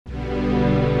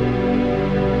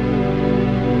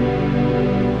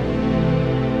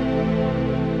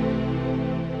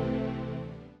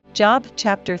Job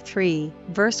chapter 3,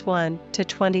 verse 1 to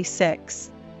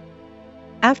 26.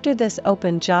 After this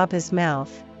opened Job his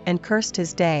mouth, and cursed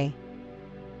his day.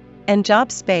 And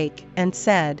Job spake, and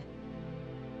said,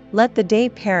 Let the day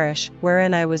perish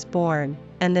wherein I was born,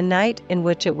 and the night in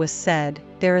which it was said,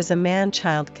 There is a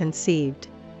man-child conceived.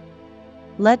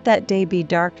 Let that day be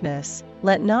darkness,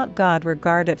 let not God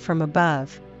regard it from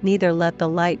above, neither let the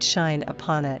light shine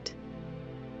upon it.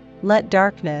 Let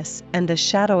darkness and the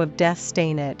shadow of death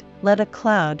stain it, let a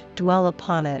cloud dwell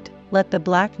upon it, let the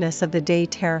blackness of the day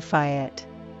terrify it.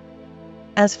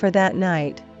 As for that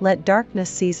night, let darkness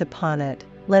seize upon it,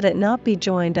 let it not be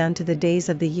joined unto the days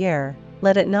of the year,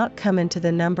 let it not come into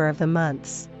the number of the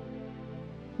months.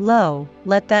 Lo,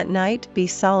 let that night be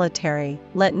solitary,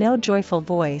 let no joyful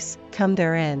voice come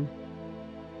therein.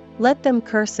 Let them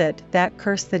curse it that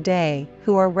curse the day,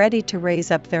 who are ready to raise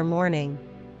up their mourning.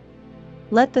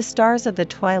 Let the stars of the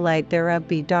twilight thereof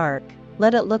be dark,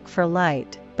 let it look for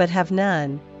light, but have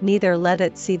none, neither let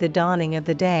it see the dawning of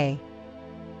the day.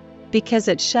 Because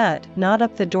it shut not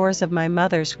up the doors of my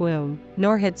mother's womb,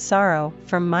 nor hid sorrow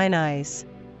from mine eyes.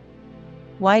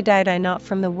 Why died I not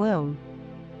from the womb?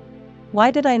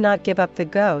 Why did I not give up the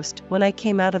ghost when I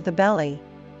came out of the belly?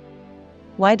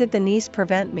 Why did the knees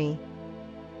prevent me?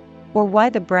 Or why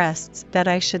the breasts that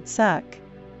I should suck?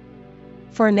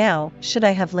 For now, should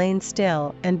I have lain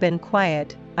still and been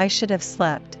quiet, I should have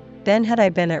slept, then had I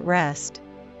been at rest.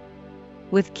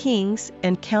 With kings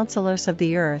and counselors of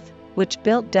the earth, which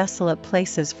built desolate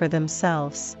places for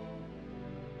themselves.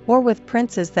 Or with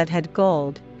princes that had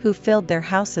gold, who filled their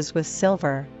houses with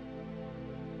silver.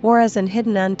 Or as an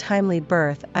hidden untimely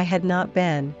birth I had not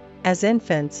been, as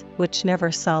infants which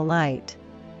never saw light.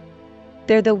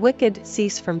 There the wicked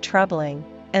cease from troubling,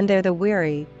 and there the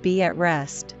weary be at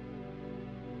rest.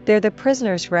 There the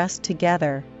prisoners rest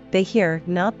together, they hear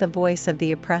not the voice of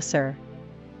the oppressor.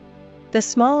 The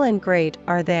small and great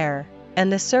are there,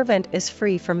 and the servant is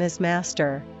free from his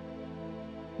master.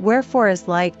 Wherefore is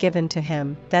light given to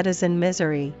him that is in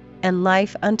misery, and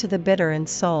life unto the bitter in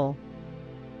soul,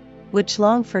 which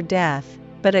long for death,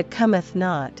 but it cometh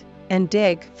not, and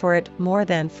dig for it more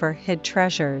than for hid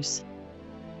treasures,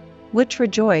 which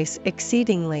rejoice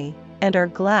exceedingly, and are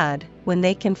glad when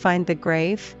they can find the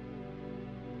grave?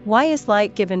 Why is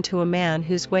light given to a man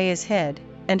whose way is hid,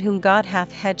 and whom God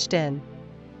hath hedged in?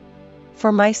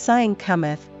 For my sighing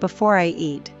cometh before I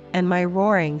eat, and my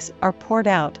roarings are poured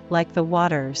out like the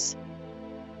waters.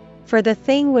 For the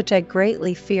thing which I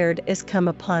greatly feared is come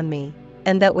upon me,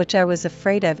 and that which I was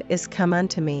afraid of is come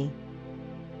unto me.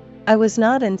 I was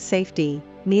not in safety,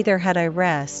 neither had I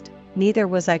rest, neither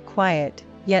was I quiet,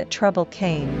 yet trouble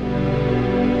came.